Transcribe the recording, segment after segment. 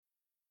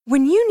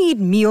When you need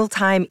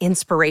mealtime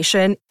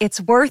inspiration,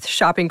 it's worth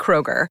shopping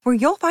Kroger, where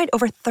you'll find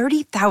over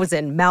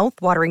 30,000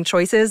 mouth-watering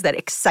choices that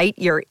excite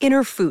your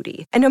inner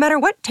foodie. And no matter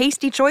what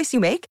tasty choice you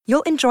make,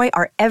 you'll enjoy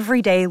our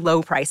everyday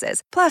low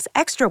prices, plus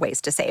extra ways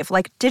to save,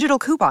 like digital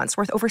coupons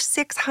worth over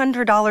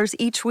 $600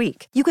 each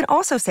week. You can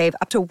also save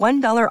up to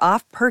 $1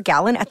 off per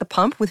gallon at the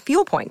pump with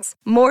fuel points.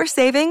 More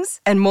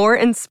savings and more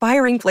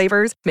inspiring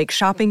flavors make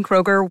shopping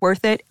Kroger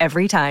worth it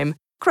every time.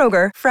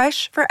 Kroger,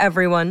 fresh for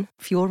everyone.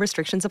 Fuel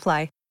restrictions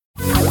apply.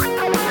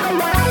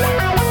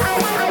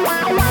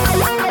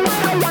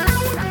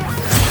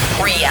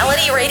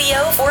 Reality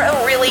radio for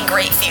a really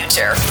great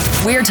future.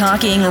 We're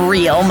talking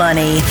real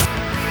money.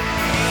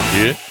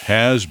 It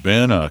has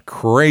been a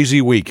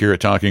crazy week here at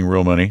Talking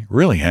Real Money.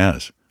 Really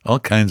has. All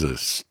kinds of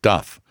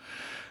stuff.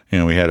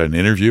 We had an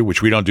interview,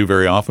 which we don't do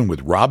very often, with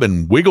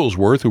Robin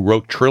Wigglesworth, who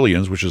wrote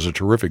Trillions, which is a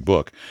terrific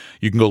book.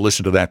 You can go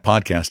listen to that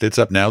podcast. It's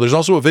up now. There's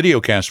also a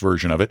videocast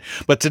version of it.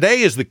 But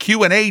today is the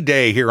Q&A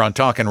day here on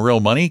Talking Real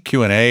Money,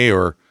 Q&A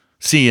or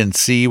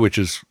CNC, which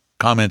is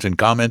comment and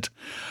comment.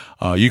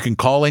 You can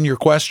call in your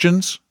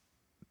questions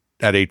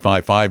at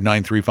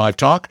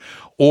 855-935-TALK,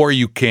 or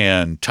you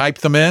can type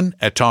them in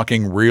at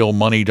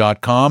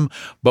talkingrealmoney.com.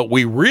 But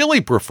we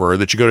really prefer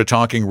that you go to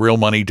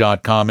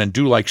talkingrealmoney.com and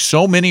do like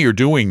so many are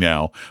doing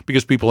now,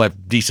 because people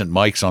have decent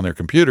mics on their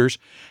computers,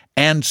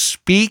 and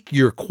speak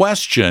your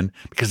question,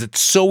 because it's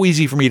so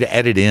easy for me to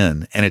edit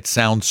in and it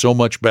sounds so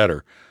much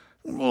better.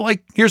 Well,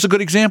 like, here's a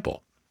good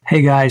example.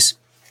 Hey guys,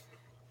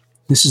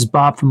 this is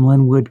Bob from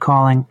Linwood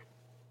calling.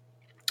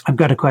 I've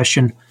got a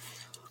question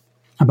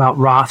about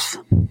Roth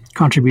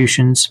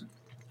contributions.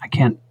 I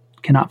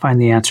cannot find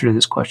the answer to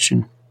this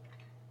question.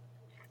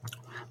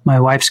 My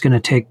wife's going to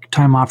take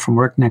time off from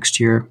work next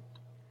year,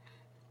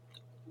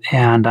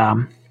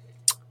 and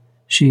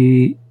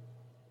she's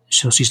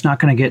not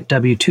going to get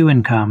W-2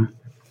 income,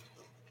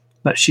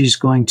 but she's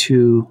going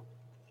to,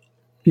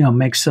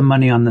 make some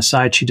money on the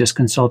side. She does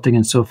consulting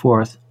and so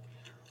forth,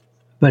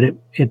 but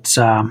it's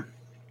not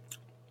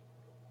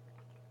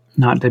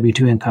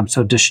W-2 income.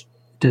 So does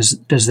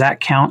that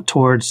count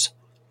towards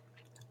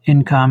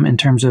income in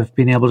terms of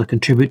being able to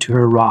contribute to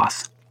her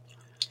Roth?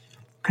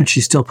 Can she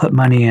still put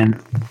money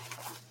in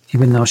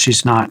even though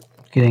she's not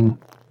getting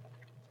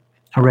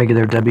a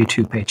regular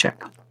W-2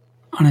 paycheck?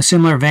 On a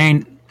similar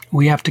vein,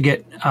 we have to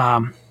get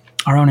our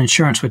own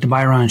insurance. We have to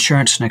buy our own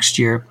insurance next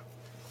year,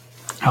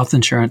 health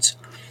insurance.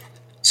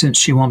 Since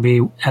she won't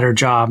be at her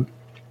job,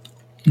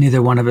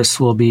 neither one of us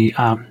will be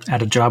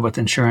at a job with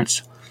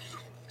insurance.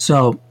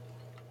 So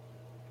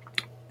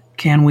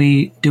can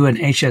we do an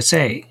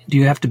HSA? Do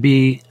you have to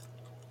be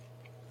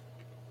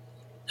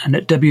a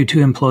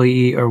W-2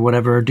 employee or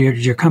whatever?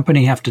 Does your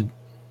company have to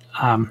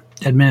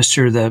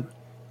administer the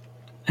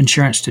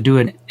insurance to do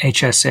an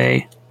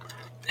HSA?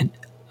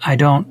 I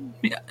don't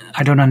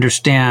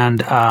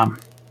understand. How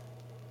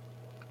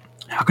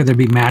could there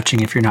be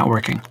matching if you're not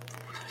working?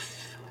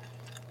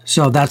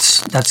 So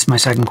that's my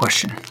second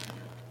question.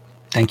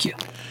 Thank you.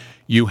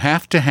 You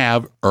have to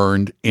have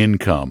earned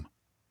income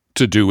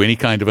to do any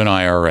kind of an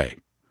IRA.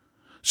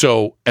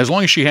 So as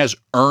long as she has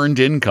earned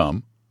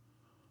income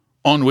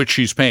on which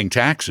she's paying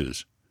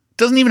taxes,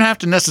 doesn't even have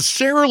to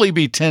necessarily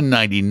be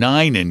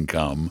 1099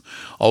 income,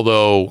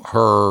 although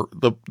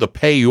the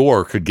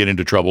payor could get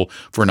into trouble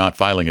for not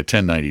filing a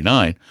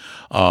 1099.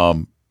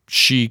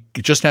 She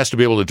just has to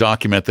be able to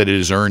document that it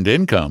is earned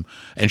income,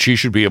 and she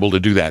should be able to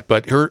do that.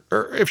 But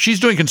if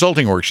she's doing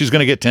consulting work, she's going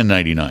to get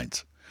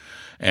 1099s,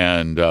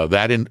 and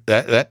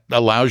that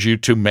allows you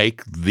to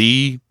make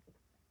the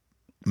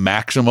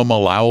maximum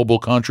allowable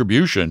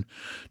contribution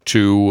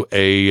to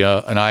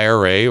an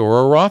IRA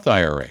or a Roth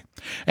IRA.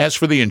 As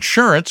for the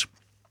insurance,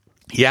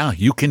 yeah,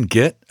 you can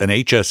get an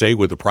HSA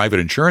with a private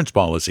insurance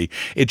policy.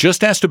 It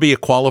just has to be a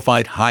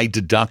qualified high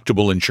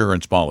deductible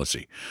insurance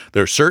policy.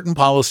 There are certain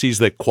policies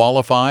that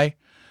qualify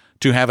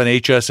to have an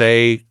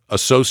HSA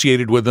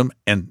associated with them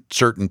and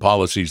certain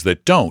policies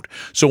that don't.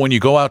 So when you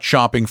go out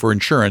shopping for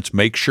insurance,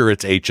 make sure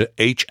it's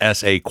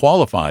HSA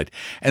qualified.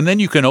 And then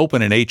you can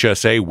open an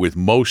HSA with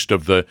most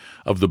of the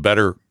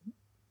better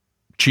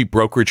cheap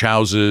brokerage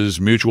houses,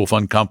 mutual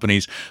fund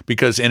companies,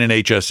 because in an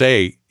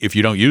HSA, if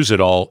you don't use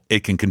it all,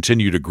 it can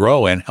continue to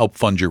grow and help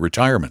fund your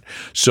retirement.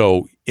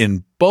 So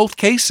in both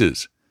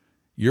cases,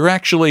 you're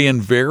actually in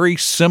very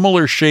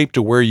similar shape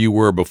to where you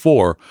were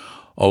before,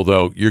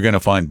 although you're going to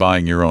find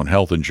buying your own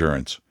health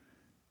insurance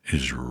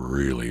is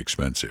really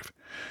expensive.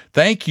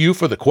 Thank you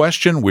for the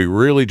question. We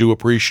really do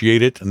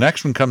appreciate it. The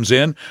next one comes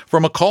in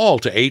from a call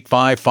to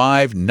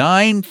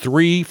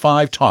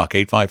 855-935-TALK,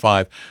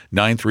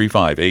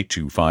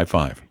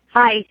 855-935-8255.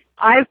 Hi,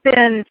 I've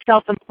been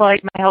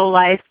self-employed my whole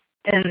life,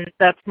 and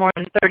that's more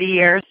than 30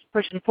 years,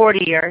 pushing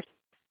 40 years.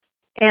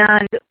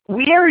 And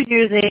we are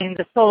using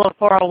the solo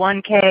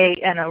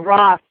 401k and a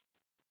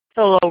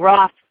solo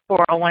Roth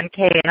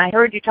 401k. And I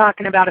heard you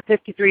talking about a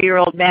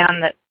 53-year-old man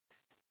that's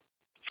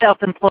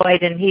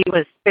self-employed, and he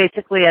was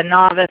basically a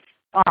novice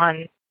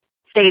on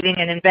saving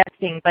and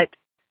investing. But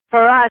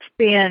for us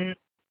being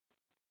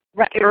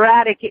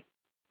erratic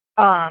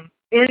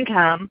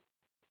income,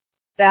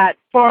 that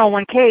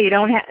 401k, you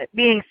don't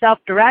being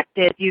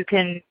self-directed, you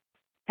can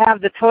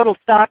have the total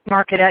stock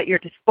market at your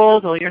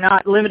disposal. You're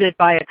not limited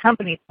by a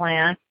company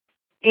plan.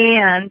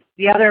 And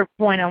the other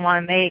point I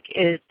want to make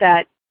is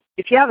that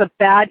if you have a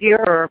bad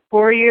year or a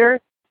poor year,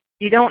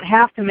 you don't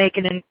have to make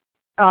a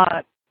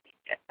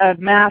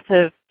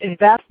massive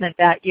investment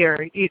that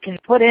year. You can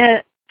put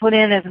in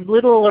as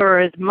little or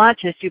as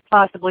much as you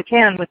possibly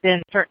can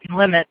within certain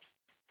limits.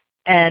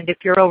 And if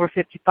you're over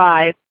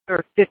 55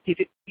 or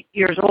 50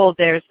 years old,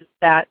 there's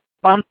that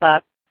bump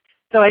up.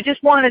 So I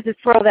just wanted to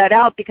throw that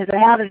out because I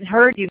haven't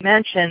heard you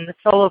mention the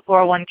solo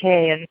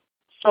 401k and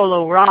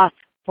solo Roth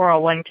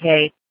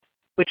 401k,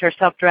 which are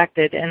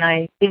self-directed. And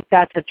I think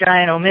that's a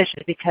giant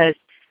omission because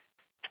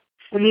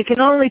when you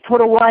can only put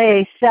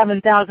away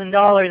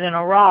 $7,000 in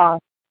a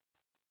Roth,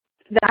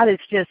 that is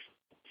just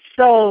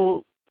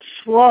so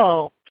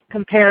slow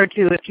compared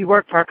to if you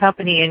work for a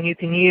company and you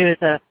can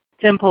use a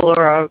simple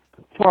or a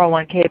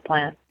 401k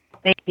plan.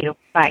 Thank you.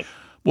 Bye.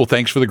 Well,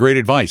 thanks for the great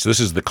advice.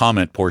 This is the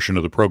comment portion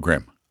of the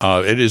program.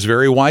 It is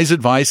very wise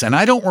advice, and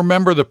I don't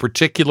remember the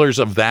particulars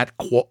of that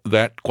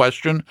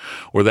question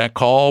or that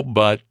call,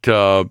 but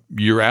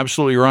you're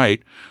absolutely right.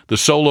 The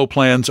solo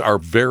plans are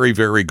very,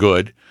 very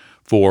good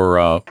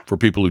for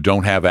people who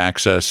don't have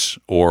access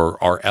or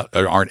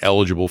aren't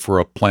eligible for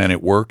a plan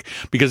at work,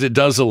 because it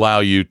does allow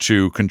you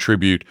to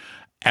contribute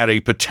at a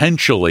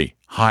potentially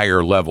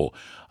higher level.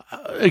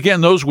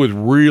 Again, those with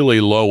really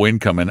low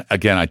income, and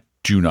again, I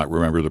do not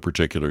remember the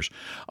particulars.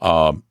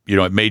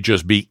 It may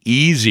just be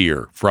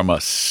easier from a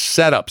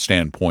setup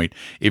standpoint.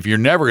 If you're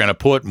never going to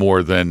put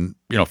more than,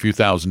 a few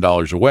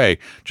 $1,000s away,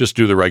 just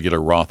do the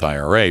regular Roth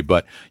IRA.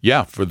 But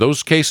yeah, for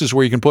those cases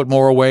where you can put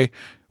more away,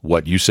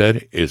 what you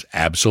said is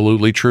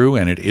absolutely true,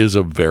 and it is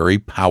a very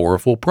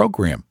powerful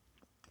program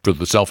for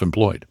the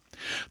self-employed.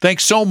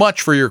 Thanks so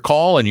much for your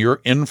call and your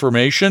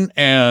information.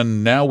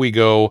 And now we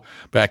go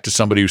back to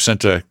somebody who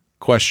sent a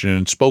question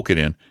and spoke it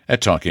in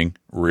at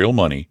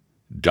TalkingRealMoney.com.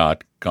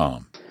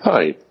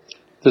 Hi,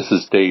 this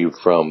is Dave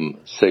from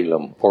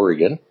Salem,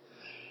 Oregon,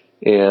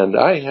 and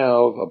I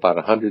have about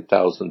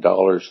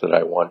 $100,000 that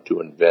I want to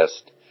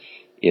invest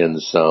in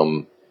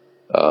some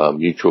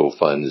mutual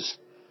funds,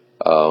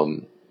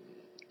 and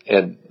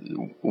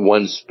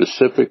one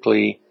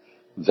specifically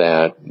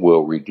that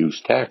will reduce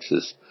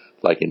taxes,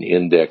 like an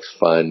index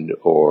fund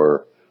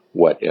or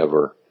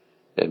whatever,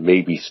 and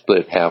maybe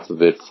split half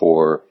of it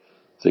for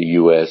the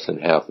U.S. and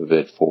half of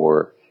it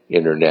for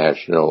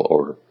international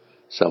or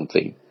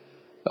something.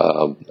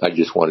 I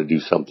just want to do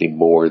something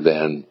more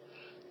than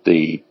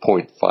the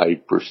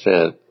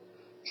 0.5%,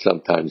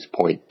 sometimes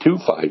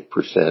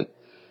 0.25%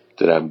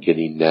 that I'm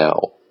getting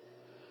now.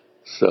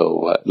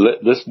 So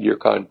listen to your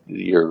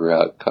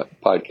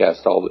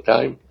podcast all the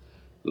time.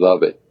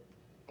 Love it.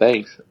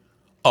 Thanks.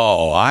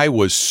 Oh, I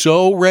was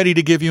so ready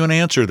to give you an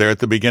answer there at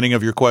the beginning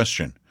of your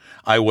question.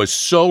 I was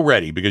so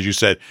ready because you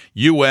said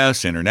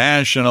U.S.,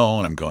 international,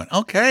 and I'm going,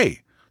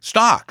 okay,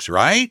 stocks,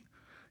 right?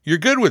 You're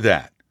good with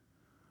that.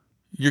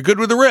 You're good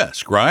with the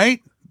risk,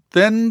 right?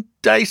 Then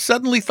I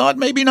suddenly thought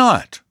maybe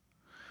not.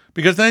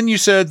 Because then you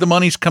said the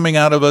money's coming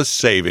out of a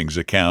savings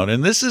account.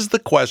 And this is the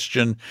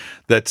question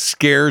that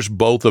scares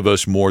both of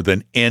us more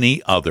than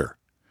any other.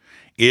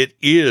 It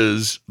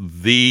is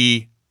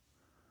the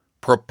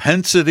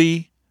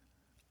propensity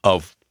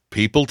of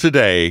people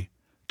today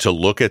to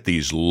look at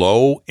these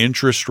low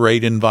interest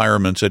rate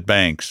environments at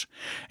banks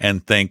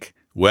and think,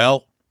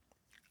 well,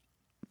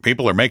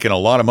 people are making a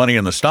lot of money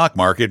in the stock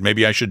market.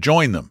 Maybe I should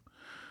join them.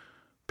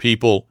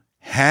 People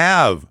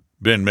have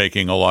been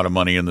making a lot of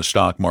money in the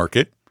stock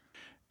market,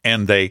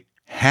 and they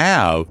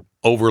have,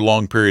 over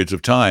long periods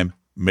of time,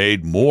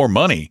 made more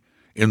money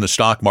in the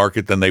stock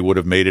market than they would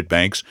have made at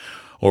banks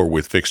or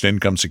with fixed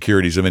income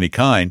securities of any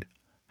kind.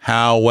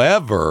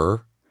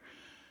 However,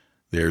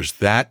 there's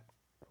that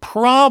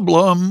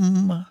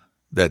problem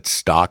that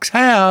stocks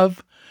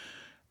have,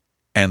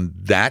 and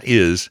that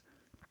is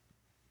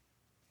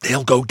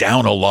they'll go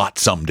down a lot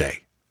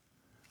someday.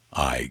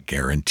 I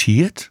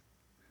guarantee it.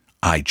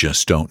 I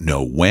just don't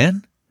know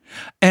when,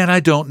 and I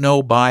don't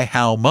know by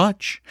how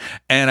much,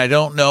 and I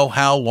don't know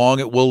how long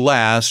it will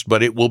last,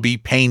 but it will be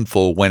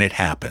painful when it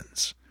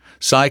happens,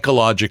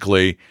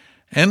 psychologically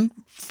and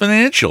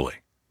financially.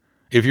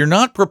 If you're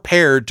not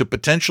prepared to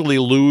potentially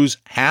lose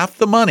half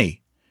the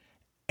money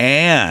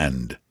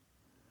and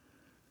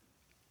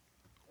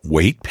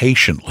wait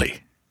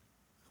patiently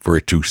for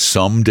it to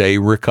someday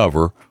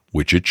recover,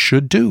 which it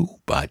should do,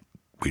 but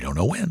we don't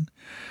know when,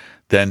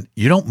 then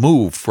you don't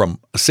move from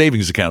a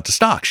savings account to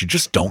stocks. You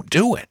just don't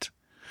do it.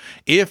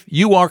 If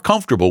you are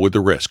comfortable with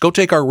the risk, go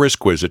take our risk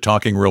quiz at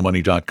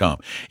TalkingRealMoney.com.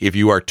 If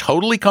you are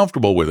totally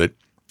comfortable with it,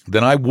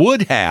 then I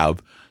would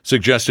have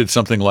suggested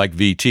something like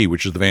VT,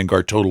 which is the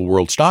Vanguard Total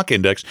World Stock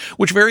Index,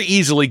 which very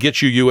easily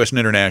gets you U.S. and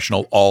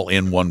international all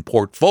in one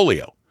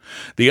portfolio.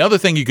 The other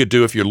thing you could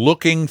do if you're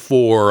looking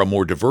for a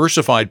more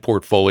diversified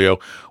portfolio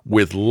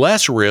with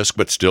less risk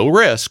but still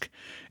risk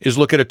is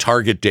look at a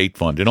target date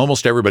fund. And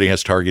almost everybody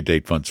has target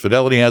date funds.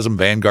 Fidelity has them.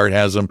 Vanguard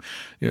has them.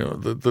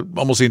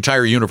 Almost the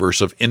entire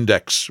universe of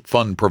index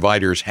fund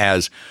providers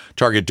has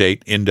target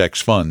date index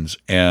funds.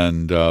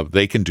 And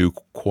they can do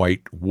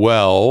quite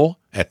well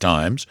at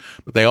times,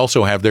 but they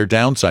also have their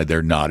downside.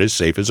 They're not as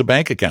safe as a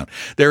bank account.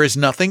 There is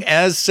nothing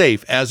as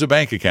safe as a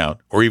bank account,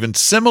 or even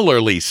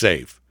similarly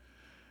safe,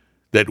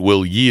 that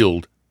will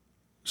yield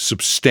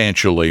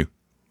substantially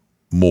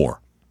more.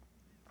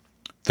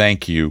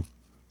 Thank you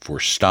for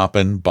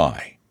stopping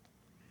by.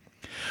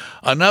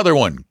 Another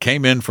one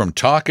came in from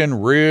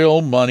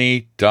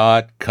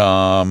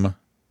TalkinRealMoney.com.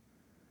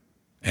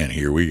 And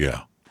here we go.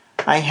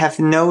 I have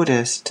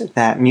noticed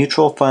that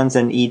mutual funds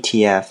and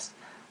ETFs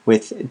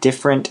with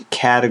different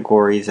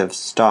categories of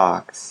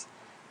stocks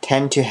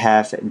tend to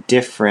have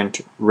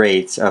different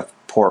rates of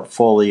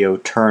portfolio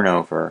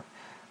turnover.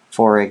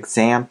 For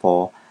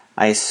example,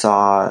 I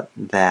saw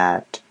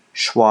that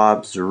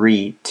Schwab's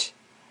REIT,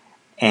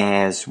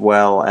 as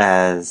well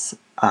as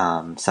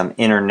some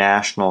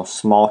international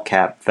small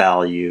cap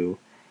value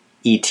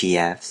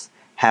ETFs,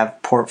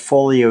 have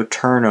portfolio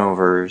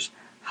turnovers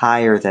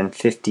higher than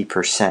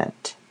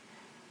 50%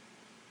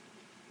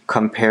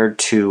 compared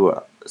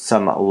to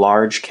some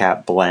large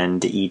cap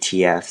blend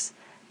ETFs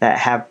that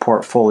have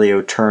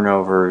portfolio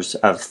turnovers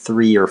of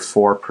 3 or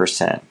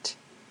 4%.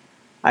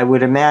 I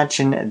would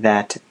imagine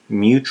that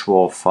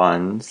mutual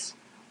funds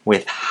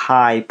with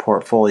high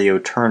portfolio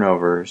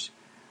turnovers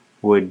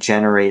would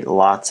generate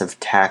lots of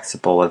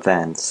taxable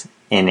events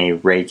in a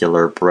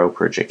regular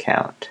brokerage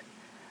account.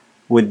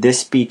 Would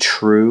this be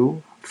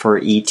true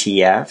for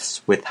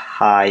ETFs with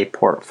high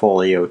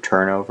portfolio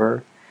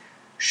turnover?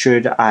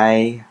 Should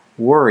I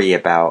worry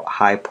about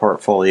high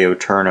portfolio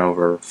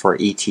turnover for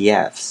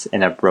ETFs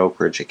in a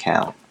brokerage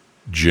account?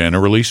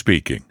 Generally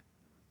speaking,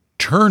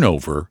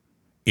 turnover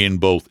in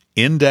both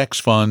index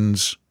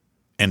funds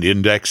and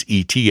index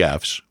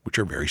ETFs, which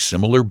are very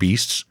similar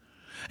beasts.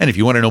 And if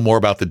you want to know more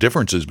about the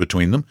differences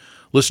between them,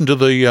 listen to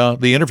the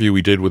interview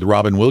we did with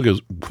Robin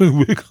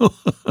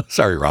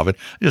Sorry, Robin,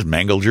 I just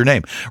mangled your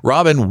name.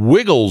 Robin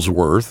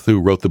Wigglesworth, who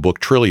wrote the book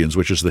Trillions,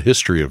 which is the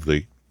history of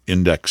the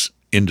index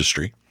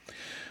industry.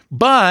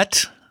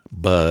 But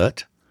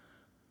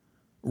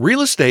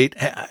real estate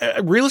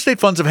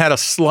funds have had a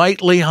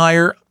slightly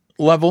higher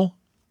level.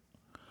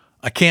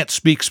 I can't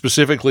speak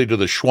specifically to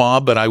the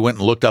Schwab, but I went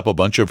and looked up a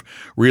bunch of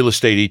real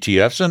estate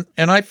ETFs,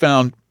 and I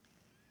found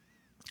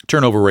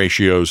turnover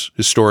ratios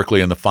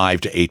historically in the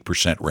 5 to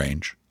 8%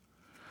 range,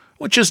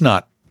 which is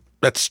not,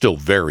 that's still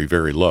very,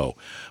 very low.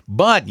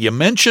 But you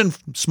mentioned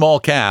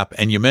small cap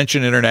and you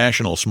mentioned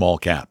international small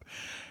cap,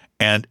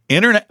 and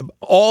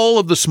all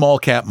of the small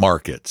cap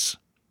markets,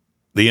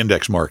 the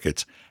index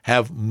markets,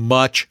 have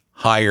much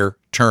higher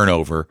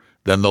turnover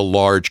than the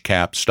large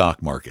cap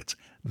stock markets.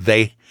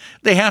 They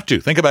have to.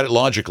 Think about it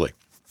logically.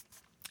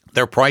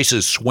 Their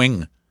prices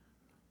swing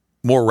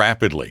more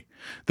rapidly.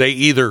 They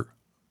either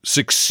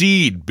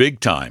succeed big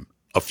time,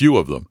 a few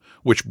of them,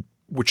 which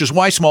is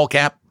why small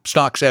cap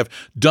stocks have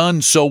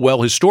done so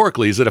well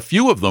historically, is that a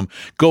few of them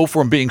go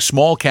from being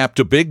small cap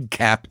to big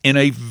cap in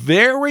a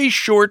very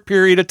short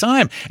period of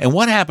time. And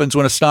what happens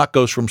when a stock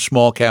goes from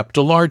small cap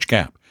to large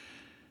cap?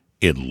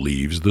 It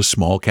leaves the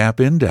small cap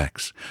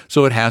index.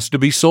 So it has to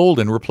be sold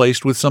and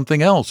replaced with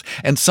something else.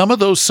 And some of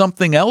those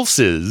something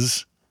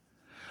else's,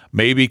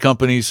 maybe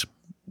companies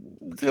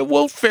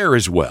won't fare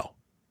as well.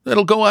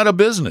 It'll go out of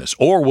business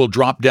or will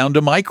drop down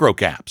to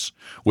microcaps,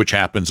 which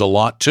happens a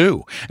lot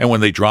too. And when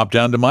they drop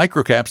down to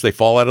microcaps, they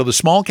fall out of the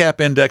small cap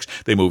index.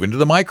 They move into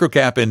the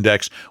microcap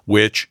index,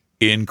 which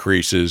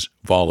increases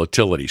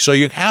volatility. So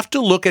you have to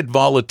look at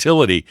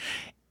volatility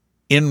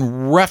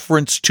in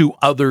reference to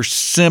other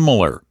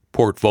similar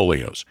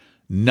portfolios,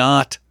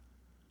 not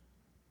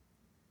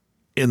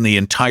in the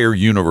entire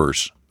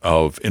universe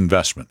of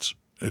investments.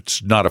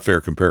 It's not a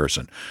fair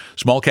comparison.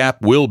 Small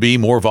cap will be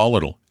more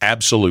volatile.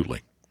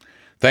 Absolutely.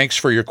 Thanks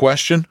for your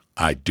question.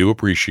 I do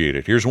appreciate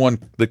it. Here's one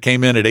that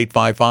came in at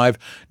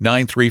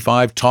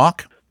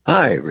 855-935-TALK.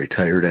 Hi,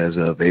 retired as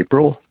of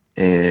April,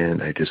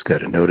 and I just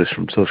got a notice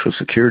from Social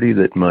Security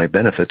that my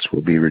benefits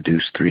will be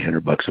reduced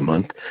 $300 a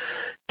month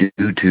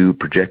due to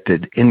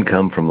projected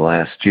income from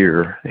last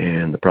year.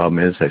 And the problem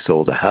is I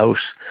sold a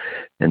house,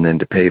 and then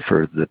to pay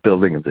for the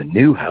building of the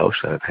new house,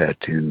 I've had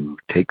to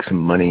take some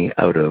money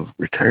out of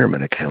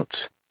retirement accounts.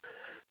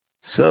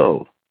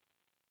 So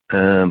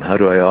how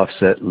do I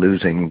offset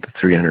losing the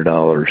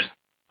 $300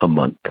 a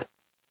month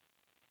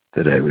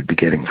that I would be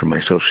getting from my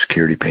Social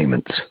Security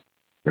payments,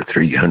 or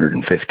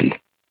 $350?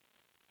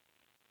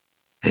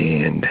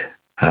 And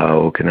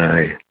how can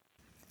I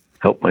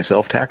help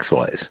myself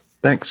tax-wise?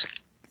 Thanks.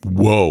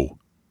 Whoa.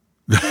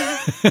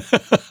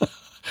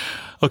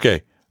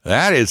 Okay,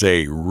 that is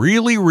a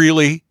really,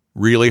 really,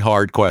 really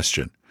hard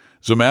question.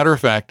 As a matter of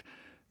fact,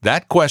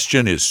 that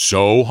question is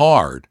so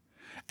hard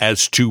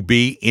as to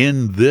be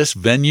in this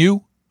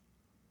venue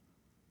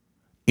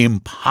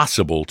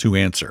impossible to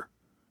answer.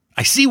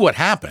 I see what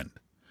happened.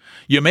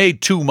 you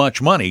made too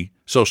much money,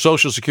 so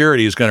Social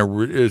Security is going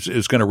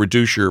to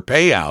reduce your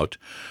payout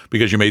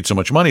because you made so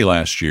much money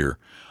last year.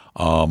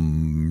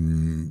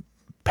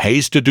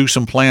 Pays to do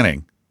some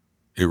planning.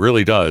 It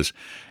really does.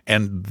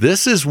 And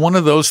this is one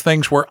of those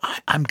things where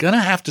I'm going to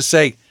have to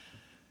say,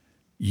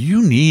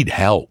 you need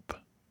help.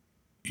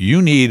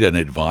 You need an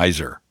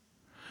advisor.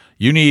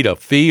 You need a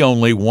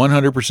fee-only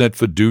 100%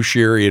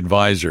 fiduciary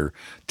advisor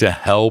to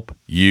help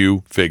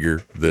you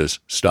figure this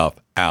stuff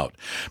out.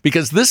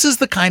 Because this is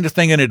the kind of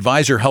thing an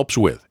advisor helps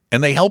with,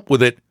 and they help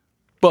with it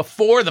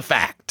before the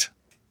fact.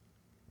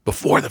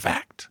 Before the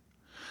fact.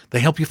 They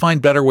help you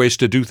find better ways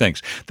to do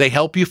things. They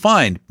help you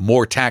find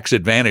more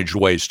tax-advantaged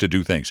ways to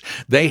do things.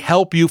 They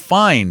help you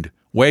find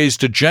ways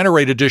to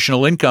generate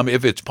additional income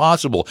if it's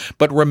possible.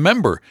 But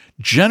remember,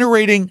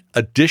 generating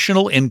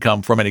additional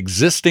income from an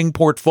existing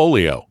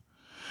portfolio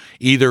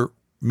either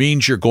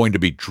means you're going to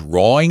be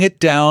drawing it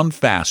down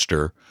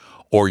faster,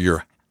 or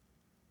you're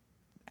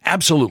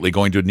absolutely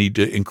going to need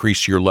to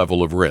increase your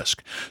level of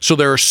risk. So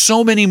there are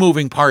so many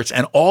moving parts,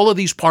 and all of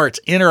these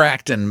parts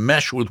interact and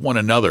mesh with one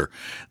another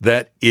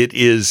that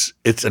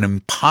it's an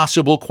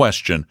impossible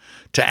question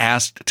to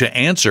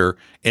answer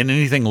in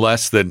anything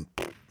less than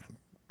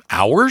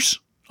hours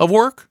of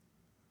work.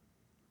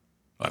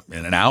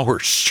 In an hour,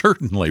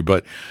 certainly,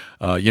 but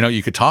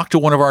you could talk to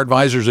one of our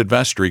advisors at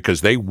Vestry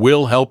because they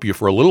will help you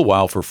for a little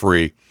while for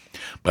free.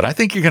 But I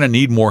think you're going to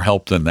need more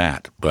help than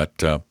that. But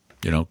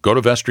go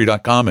to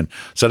Vestry.com and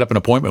set up an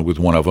appointment with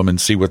one of them and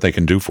see what they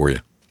can do for you.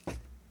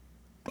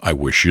 I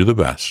wish you the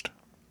best.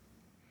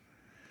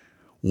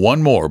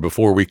 One more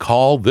before we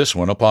call this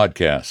one a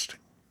podcast.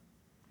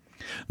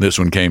 This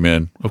one came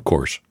in, of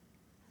course,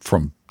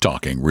 from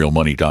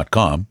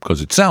TalkingRealMoney.com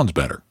because it sounds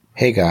better.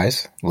 Hey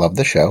guys, love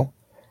the show.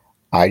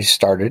 I just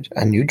started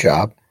a new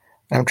job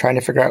and I'm trying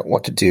to figure out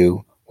what to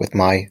do with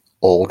my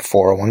old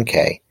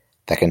 401k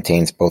that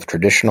contains both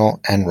traditional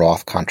and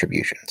Roth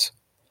contributions.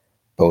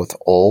 Both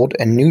old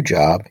and new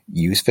job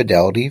use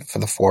Fidelity for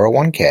the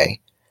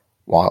 401k,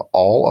 while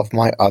all of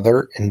my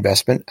other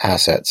investment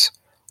assets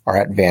are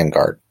at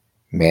Vanguard,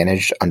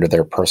 managed under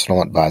their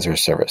personal advisor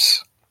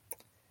service.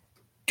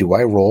 Do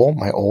I roll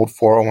my old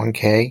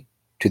 401k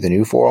to the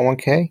new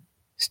 401k,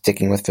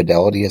 sticking with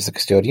Fidelity as the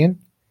custodian?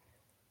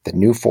 The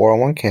new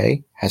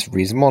 401k has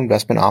reasonable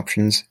investment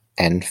options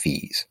and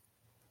fees.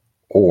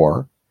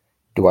 Or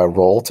do I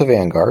roll to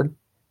Vanguard,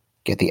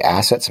 get the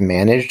assets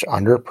managed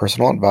under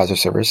personal advisor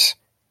service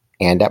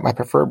and at my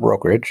preferred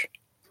brokerage,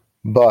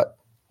 but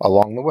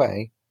along the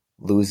way,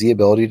 lose the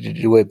ability to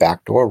do a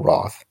backdoor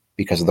Roth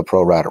because of the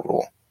pro rata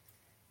rule?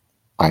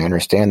 I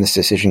understand this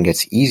decision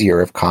gets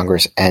easier if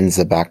Congress ends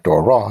the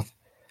backdoor Roth,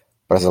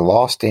 but as the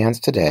law stands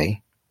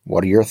today,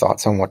 what are your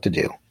thoughts on what to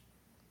do?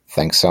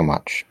 Thanks so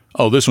much.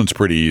 Oh, this one's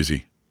pretty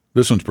easy.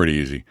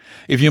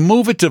 If you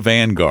move it to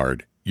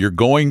Vanguard, you're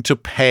going to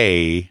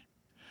pay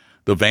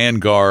the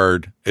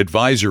Vanguard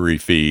advisory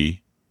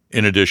fee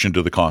in addition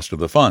to the cost of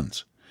the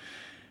funds.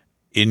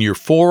 In your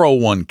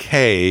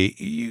 401k,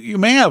 you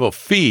may have a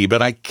fee,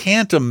 but I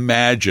can't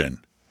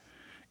imagine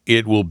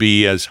it will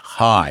be as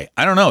high.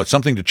 I don't know. It's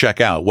something to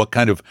check out. What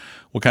kind of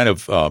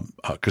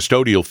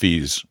custodial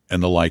fees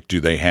and the like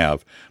do they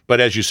have? But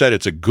as you said,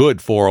 it's a good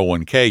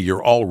 401k.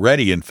 You're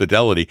already in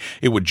Fidelity.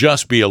 It would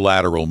just be a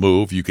lateral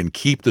move. You can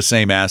keep the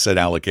same asset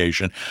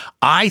allocation.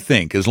 I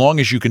think as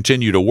long as you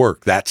continue to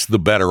work, that's the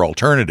better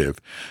alternative.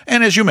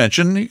 And as you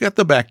mentioned, you got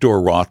the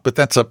backdoor Roth, but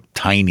that's a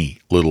tiny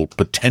little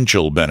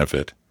potential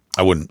benefit.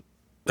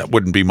 That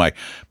wouldn't be my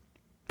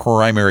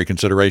primary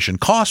consideration.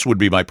 Cost would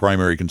be my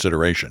primary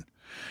consideration.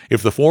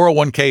 If the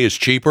 401k is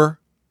cheaper,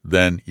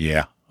 then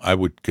yeah, I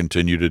would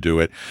continue to do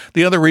it.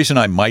 The other reason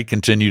I might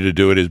continue to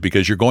do it is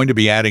because you're going to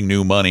be adding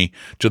new money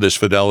to this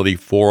Fidelity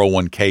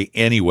 401k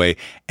anyway,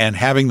 and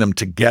having them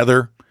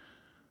together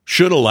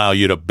should allow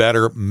you to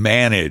better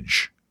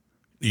manage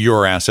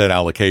your asset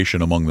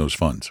allocation among those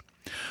funds.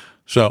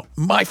 So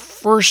my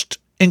first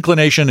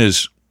inclination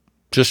is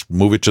just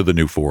move it to the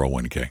new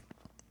 401k.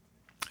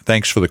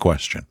 Thanks for the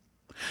question.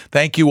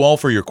 Thank you all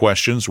for your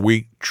questions.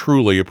 We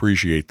truly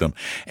appreciate them.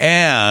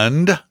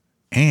 And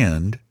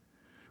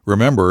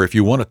remember, if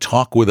you want to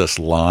talk with us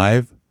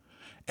live,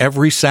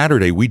 every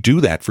Saturday we do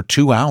that for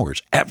 2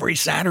 hours. Every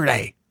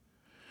Saturday.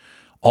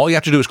 All you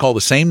have to do is call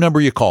the same number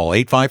you call,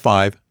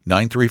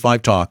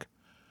 855-935-TALK,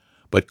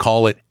 but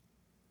call it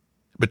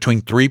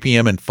between 3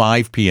 p.m. and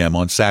 5 p.m.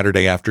 on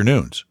Saturday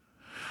afternoons.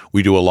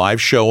 We do a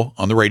live show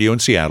on the radio in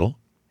Seattle,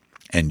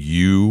 and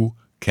you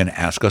can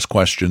ask us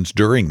questions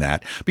during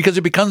that because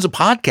it becomes a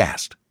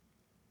podcast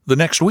the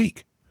next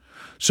week.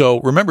 So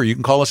remember, you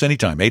can call us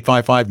anytime,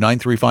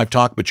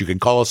 855-935-TALK, but you can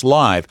call us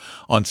live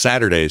on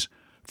Saturdays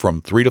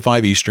from 3 to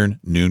 5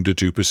 Eastern, noon to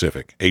 2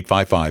 Pacific,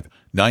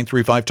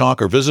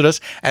 855-935-TALK, or visit us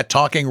at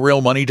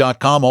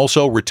TalkingRealMoney.com.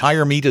 Also,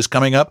 Retire Meet is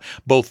coming up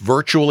both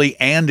virtually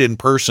and in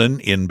person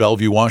in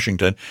Bellevue,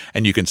 Washington,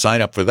 and you can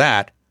sign up for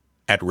that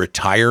at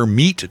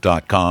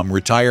RetireMeet.com,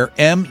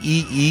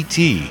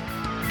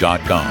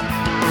 RetireMeet.com.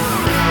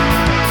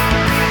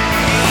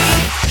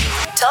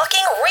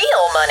 Talking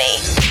Real Money.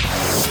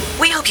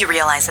 We hope you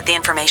realize that the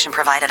information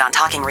provided on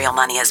Talking Real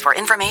Money is for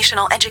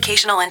informational,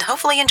 educational, and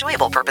hopefully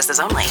enjoyable purposes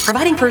only.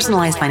 Providing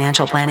personalized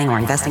financial planning or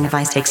investing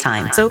advice takes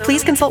time, so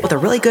please consult with a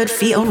really good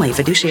fee-only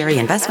fiduciary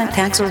investment,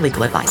 tax, or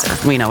legal advisor.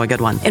 We know a good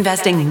one.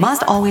 Investing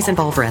must always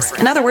involve risk.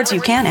 In other words,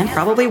 you can and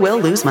probably will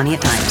lose money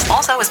at times.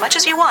 Also, as much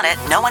as you want it,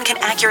 no one can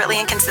accurately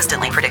and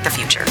consistently predict the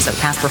future. So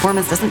past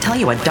performance doesn't tell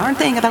you a darn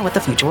thing about what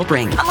the future will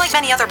bring. Unlike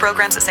many other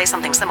programs that say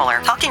something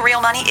similar, Talking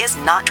Real Money is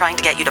not trying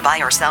to get you to buy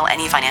or sell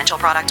any financial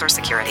products or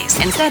securities.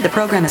 Instead, the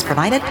program is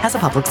provided as a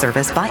public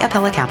service by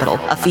Apella Capital,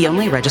 a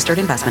fee-only registered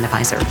investment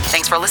advisor.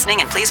 Thanks for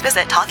listening, and please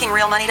visit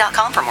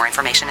TalkingRealMoney.com for more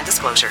information and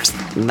disclosures.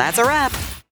 That's a wrap.